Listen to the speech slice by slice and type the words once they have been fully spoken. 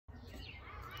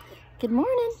Good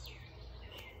morning.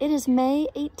 It is May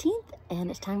 18th, and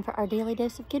it's time for our daily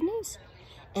dose of good news.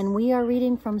 And we are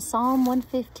reading from Psalm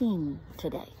 115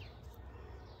 today.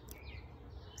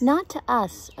 Not to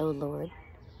us, O Lord,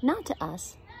 not to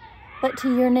us, but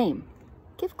to your name,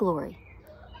 give glory.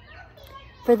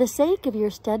 For the sake of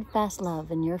your steadfast love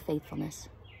and your faithfulness.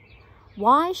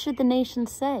 Why should the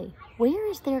nations say, where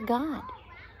is their God?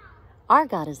 Our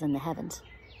God is in the heavens.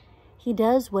 He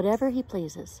does whatever he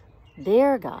pleases.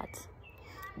 Their gods,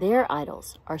 their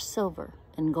idols are silver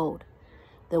and gold,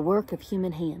 the work of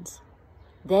human hands.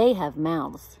 They have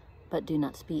mouths, but do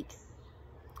not speak,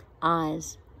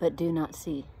 eyes, but do not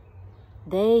see.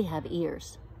 They have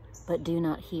ears, but do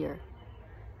not hear,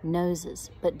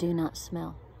 noses, but do not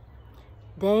smell.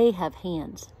 They have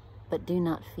hands, but do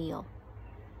not feel,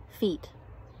 feet,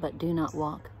 but do not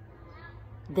walk.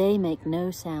 They make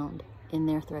no sound in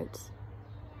their throats.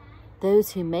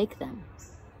 Those who make them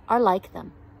are like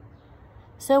them.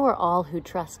 So are all who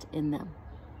trust in them.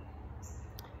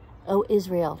 O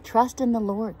Israel, trust in the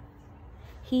Lord.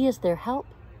 He is their help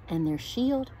and their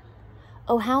shield.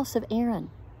 O house of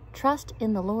Aaron, trust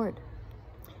in the Lord.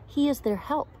 He is their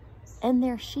help and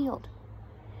their shield.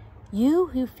 You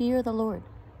who fear the Lord,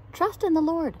 trust in the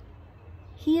Lord.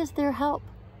 He is their help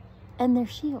and their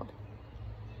shield.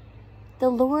 The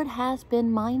Lord has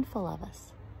been mindful of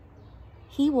us.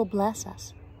 He will bless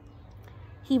us.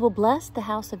 He will bless the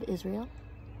house of Israel.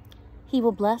 He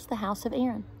will bless the house of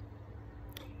Aaron.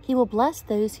 He will bless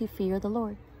those who fear the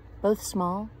Lord, both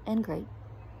small and great.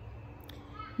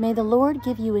 May the Lord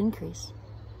give you increase,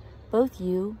 both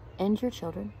you and your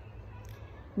children.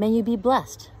 May you be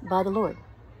blessed by the Lord,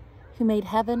 who made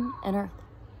heaven and earth.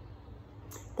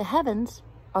 The heavens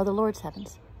are the Lord's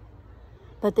heavens,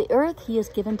 but the earth he has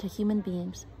given to human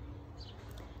beings.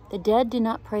 The dead do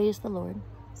not praise the Lord,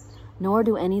 nor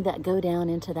do any that go down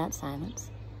into that silence.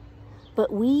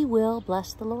 But we will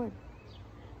bless the Lord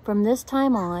from this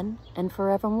time on and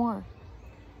forevermore.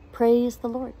 Praise the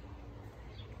Lord.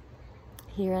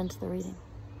 Here ends the reading.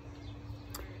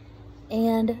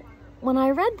 And when I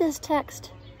read this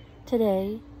text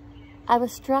today, I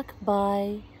was struck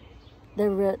by the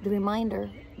reminder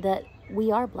that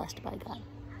we are blessed by God.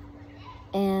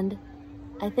 And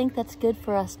I think that's good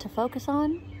for us to focus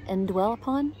on and dwell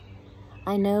upon.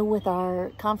 I know with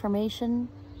our confirmation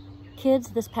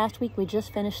kids this past week, we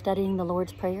just finished studying the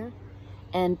Lord's Prayer.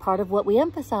 And part of what we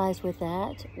emphasized with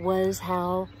that was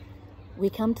how we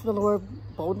come to the Lord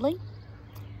boldly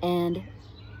and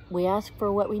we ask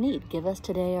for what we need. Give us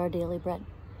today our daily bread.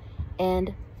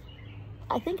 And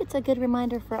I think it's a good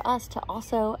reminder for us to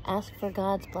also ask for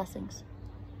God's blessings.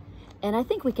 And I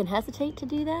think we can hesitate to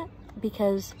do that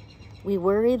because we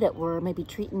worry that we're maybe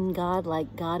treating God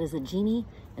like God is a genie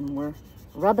and we're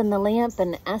rubbing the lamp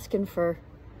and asking for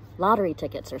lottery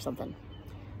tickets or something.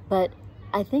 But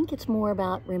I think it's more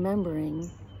about remembering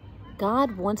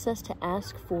God wants us to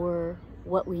ask for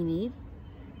what we need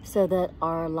so that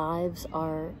our lives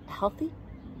are healthy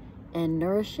and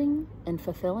nourishing and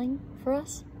fulfilling for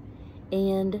us,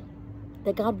 and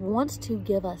that God wants to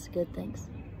give us good things.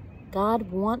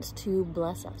 God wants to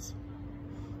bless us.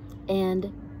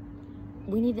 And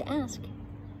we need to ask.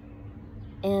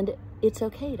 And it's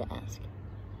okay to ask.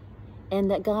 And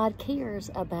that God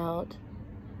cares about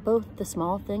both the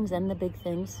small things and the big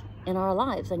things in our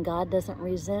lives. And God doesn't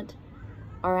resent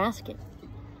our asking.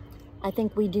 I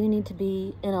think we do need to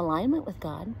be in alignment with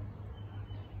God.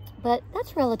 But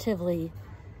that's relatively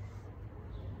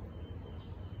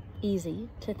easy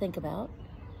to think about.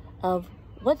 Of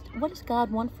what does God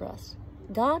want for us?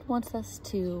 God wants us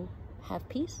to have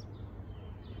peace.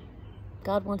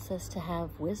 God wants us to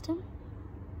have wisdom.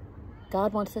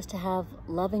 God wants us to have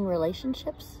loving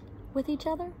relationships with each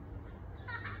other.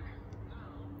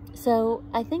 So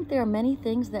I think there are many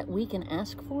things that we can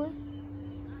ask for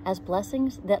as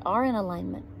blessings that are in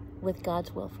alignment with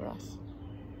God's will for us.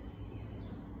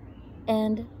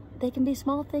 And they can be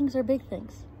small things or big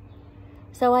things.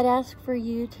 So I'd ask for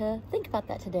you to think about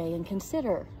that today and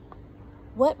consider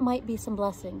what might be some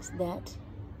blessings that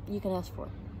you can ask for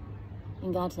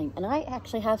in God's name. And I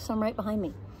actually have some right behind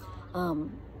me.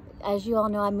 As you all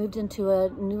know, I moved into a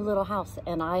new little house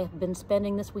and I've been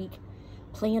spending this week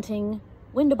planting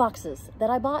window boxes that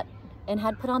I bought and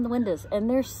had put on the windows. And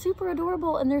they're super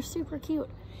adorable and they're super cute.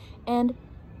 And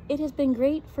it has been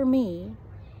great for me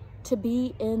to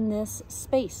be in this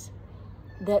space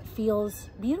that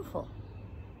feels beautiful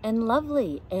and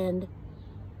lovely and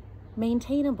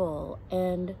maintainable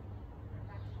and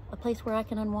a place where I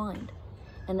can unwind.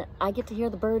 And I get to hear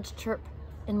the birds chirp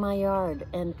in my yard,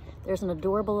 and there's an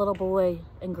adorable little boy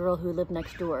and girl who live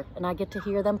next door, and I get to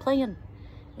hear them playing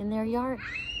in their yard.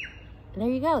 And there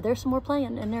you go. There's some more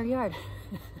playing in their yard.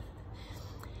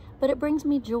 But it brings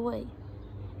me joy,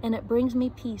 and it brings me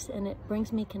peace, and it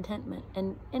brings me contentment.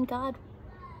 And God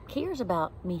cares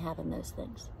about me having those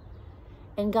things.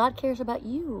 And God cares about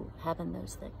you having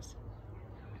those things.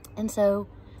 And so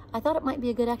I thought it might be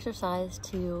a good exercise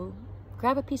to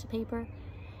grab a piece of paper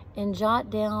and jot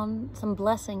down some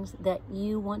blessings that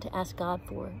you want to ask God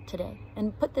for today,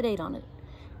 and put the date on it.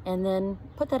 And then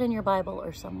put that in your Bible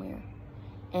or somewhere.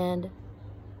 And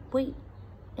wait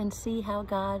and see how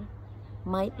God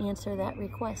might answer that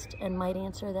request and might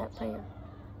answer that prayer.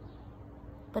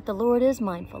 But the Lord is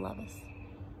mindful of us,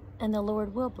 and the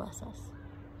Lord will bless us.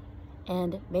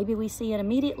 And maybe we see it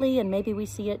immediately, and maybe we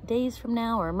see it days from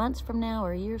now, or months from now,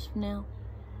 or years from now.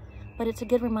 But it's a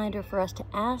good reminder for us to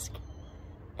ask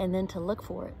and then to look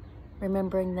for it,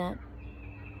 remembering that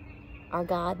our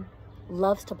God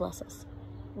loves to bless us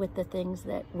with the things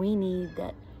that we need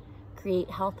that create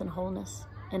health and wholeness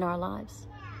in our lives.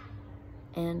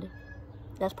 And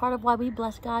that's part of why we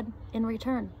bless God in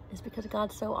return, is because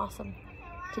God's so awesome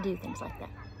to do things like that.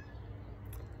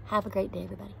 Have a great day,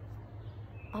 everybody.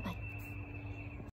 Bye-bye.